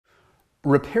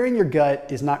Repairing your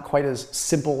gut is not quite as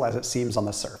simple as it seems on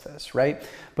the surface, right?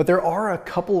 But there are a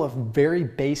couple of very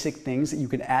basic things that you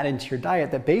can add into your diet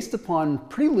that, based upon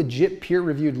pretty legit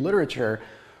peer-reviewed literature,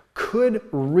 could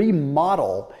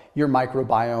remodel your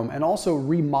microbiome and also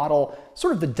remodel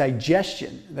sort of the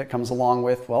digestion that comes along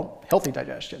with, well, healthy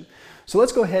digestion. So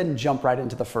let's go ahead and jump right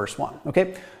into the first one,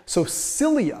 okay? So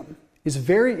psyllium is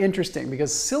very interesting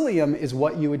because psyllium is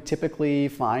what you would typically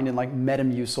find in like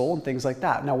Metamucil and things like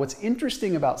that. Now, what's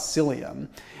interesting about psyllium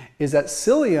is that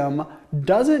psyllium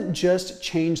doesn't just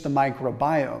change the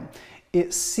microbiome.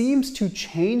 It seems to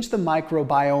change the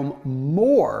microbiome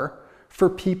more for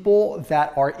people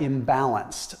that are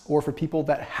imbalanced or for people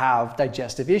that have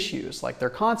digestive issues, like they're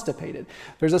constipated.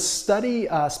 There's a study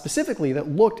specifically that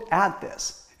looked at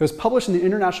this. It was published in the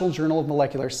International Journal of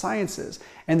Molecular Sciences,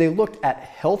 and they looked at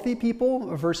healthy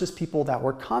people versus people that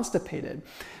were constipated.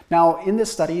 Now, in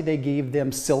this study, they gave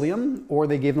them psyllium, or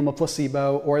they gave them a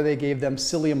placebo, or they gave them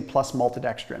psyllium plus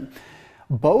maltodextrin.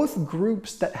 Both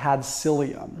groups that had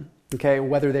psyllium, okay,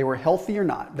 whether they were healthy or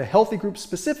not, the healthy group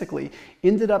specifically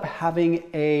ended up having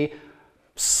a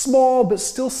small but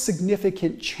still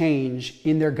significant change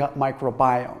in their gut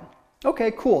microbiome.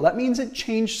 Okay, cool. That means it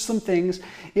changed some things.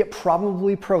 It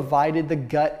probably provided the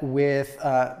gut with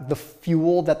the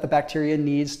fuel that the bacteria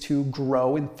needs to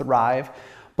grow and thrive.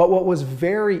 But what was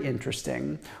very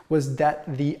interesting was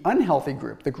that the unhealthy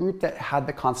group, the group that had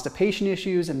the constipation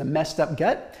issues and the messed up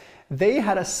gut, they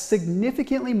had a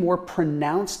significantly more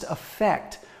pronounced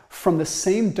effect from the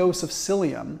same dose of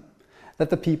psyllium that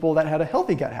the people that had a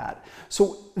healthy gut had.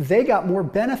 So they got more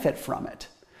benefit from it.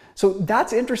 So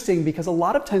that's interesting because a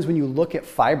lot of times when you look at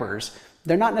fibers,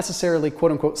 they're not necessarily quote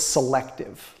unquote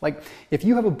selective. Like if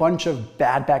you have a bunch of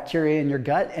bad bacteria in your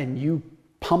gut and you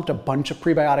pumped a bunch of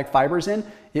prebiotic fibers in,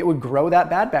 it would grow that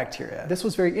bad bacteria. This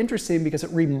was very interesting because it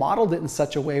remodeled it in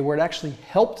such a way where it actually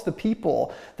helped the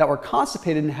people that were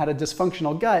constipated and had a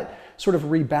dysfunctional gut sort of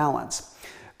rebalance.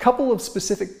 Couple of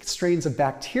specific strains of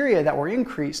bacteria that were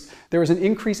increased. There was an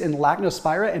increase in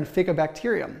Lactospira and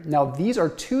Ficobacterium. Now, these are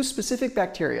two specific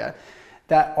bacteria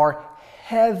that are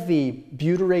heavy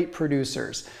butyrate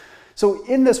producers. So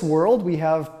in this world, we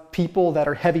have people that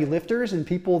are heavy lifters and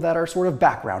people that are sort of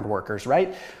background workers,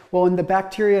 right? Well, in the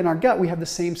bacteria in our gut, we have the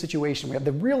same situation. We have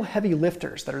the real heavy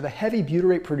lifters that are the heavy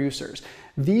butyrate producers.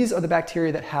 These are the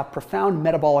bacteria that have profound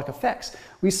metabolic effects.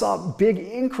 We saw big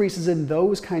increases in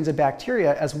those kinds of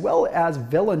bacteria, as well as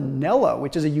Veillonella,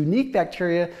 which is a unique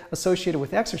bacteria associated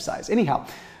with exercise. Anyhow,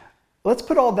 let's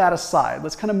put all that aside.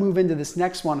 Let's kind of move into this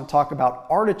next one and talk about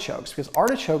artichokes, because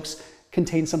artichokes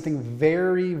contain something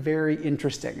very, very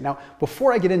interesting. Now,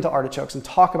 before I get into artichokes and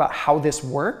talk about how this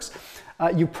works,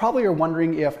 you probably are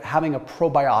wondering if having a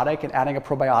probiotic and adding a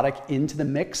probiotic into the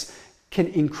mix can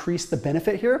increase the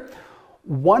benefit here.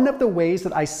 One of the ways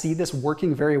that I see this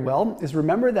working very well is,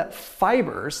 remember that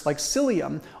fibers like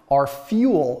psyllium are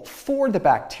fuel for the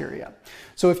bacteria.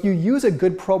 So if you use a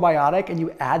good probiotic and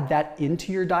you add that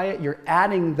into your diet, you're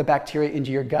adding the bacteria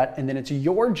into your gut, and then it's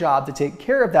your job to take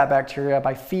care of that bacteria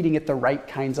by feeding it the right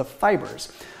kinds of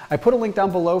fibers. I put a link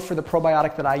down below for the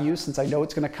probiotic that I use, since I know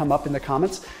it's going to come up in the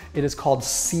comments. It is called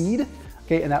Seed.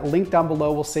 Okay, and that link down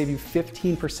below will save you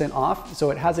 15% off.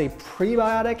 So it has a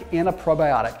prebiotic and a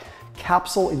probiotic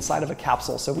capsule inside of a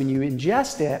capsule. So when you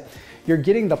ingest it, you're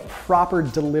getting the proper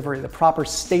delivery, the proper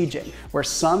staging, where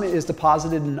some is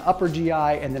deposited in the upper GI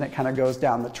and then it kind of goes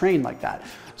down the train like that.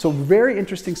 So very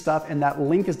interesting stuff, and that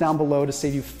link is down below to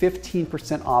save you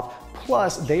 15% off.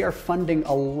 Plus, they are funding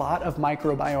a lot of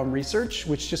microbiome research,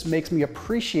 which just makes me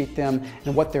appreciate them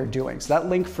and what they're doing. So that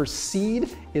link for Seed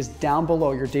is down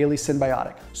below, your daily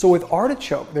Synbiotic. So with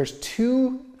artichoke, there's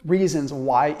two reasons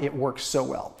why it works so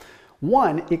well.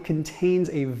 One, it contains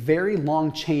a very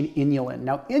long chain inulin.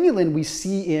 Now, inulin we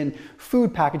see in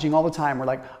food packaging all the time. We're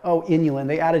like, oh, inulin,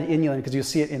 they added inulin, because you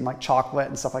see it in like chocolate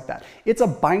and stuff like that. It's a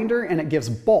binder and it gives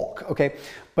bulk, okay?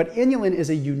 But inulin is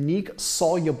a unique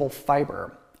soluble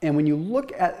fiber. And when you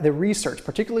look at the research,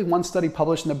 particularly one study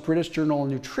published in the British Journal of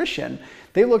Nutrition,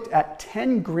 they looked at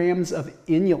 10 grams of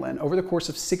inulin over the course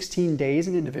of 16 days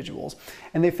in individuals,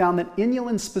 and they found that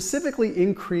inulin specifically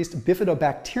increased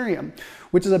bifidobacterium,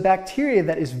 which is a bacteria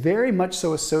that is very much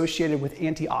so associated with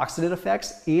antioxidant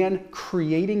effects and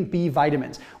creating B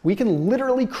vitamins. We can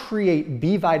literally create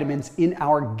B vitamins in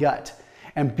our gut,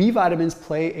 and B vitamins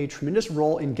play a tremendous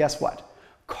role in, guess what?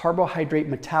 Carbohydrate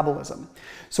metabolism.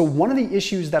 So one of the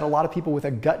issues that a lot of people with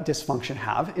a gut dysfunction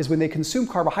have is when they consume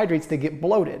carbohydrates, they get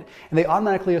bloated, and they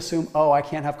automatically assume, oh, I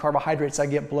can't have carbohydrates, I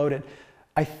get bloated.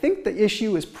 I think the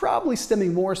issue is probably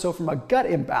stemming more so from a gut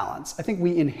imbalance. I think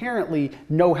we inherently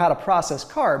know how to process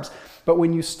carbs, but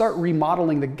when you start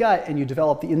remodeling the gut and you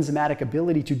develop the enzymatic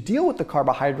ability to deal with the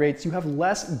carbohydrates, you have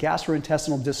less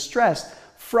gastrointestinal distress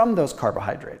from those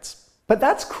carbohydrates. But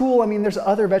that's cool. I mean, there's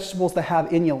other vegetables that have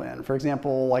inulin. For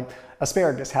example, like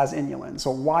asparagus has inulin.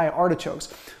 So why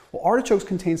artichokes? Well, artichokes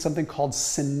contain something called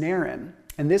cynarin.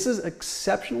 And this is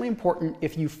exceptionally important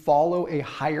if you follow a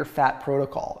higher fat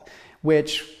protocol,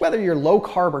 which, whether you're low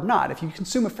carb or not, if you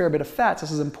consume a fair bit of fats,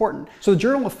 this is important. So the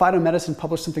Journal of Phytomedicine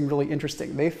published something really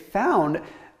interesting. They found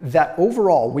that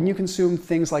overall, when you consume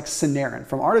things like cynarin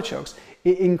from artichokes,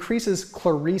 it increases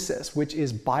chlorhesis, which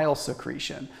is bile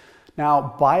secretion.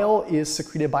 Now, bile is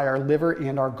secreted by our liver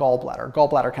and our gallbladder.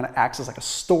 Gallbladder kind of acts as like a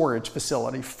storage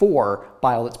facility for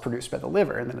bile that's produced by the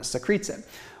liver, and then it secretes it.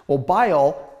 Well,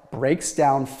 bile breaks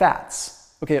down fats.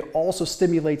 Okay, it also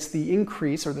stimulates the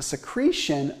increase or the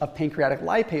secretion of pancreatic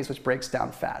lipase, which breaks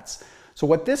down fats. So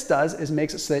what this does is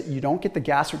makes it so that you don't get the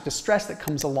gastric distress that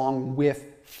comes along with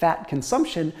fat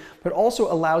consumption, but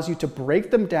also allows you to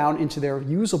break them down into their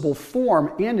usable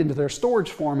form and into their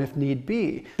storage form if need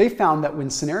be. They found that when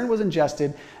cynarin was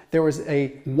ingested, there was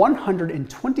a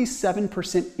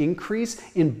 127% increase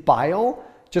in bile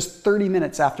just 30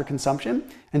 minutes after consumption,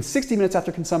 and 60 minutes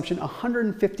after consumption,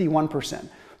 151%.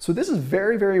 So this is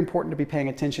very, very important to be paying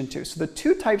attention to. So the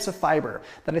two types of fiber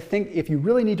that I think if you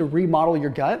really need to remodel your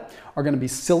gut are going to be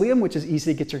psyllium, which is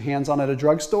easy to get your hands on at a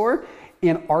drugstore,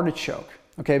 and artichoke.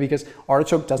 Okay, because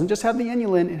artichoke doesn't just have the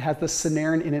inulin, it has the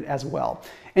cynarin in it as well.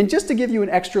 And just to give you an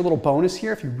extra little bonus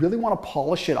here, if you really want to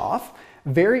polish it off,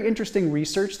 very interesting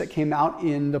research that came out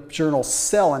in the journal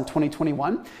Cell in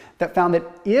 2021 that found that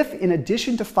if, in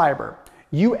addition to fiber,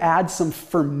 you add some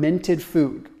fermented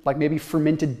food, like maybe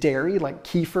fermented dairy, like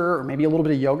kefir, or maybe a little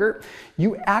bit of yogurt,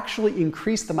 you actually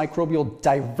increase the microbial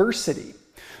diversity.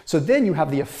 So then you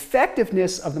have the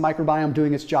effectiveness of the microbiome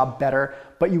doing its job better,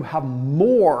 but you have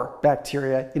more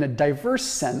bacteria in a diverse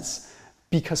sense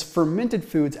because fermented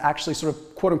foods actually sort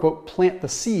of quote unquote plant the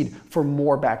seed for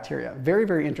more bacteria. Very,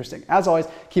 very interesting. As always,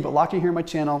 keep it locked in here on my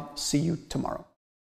channel. See you tomorrow.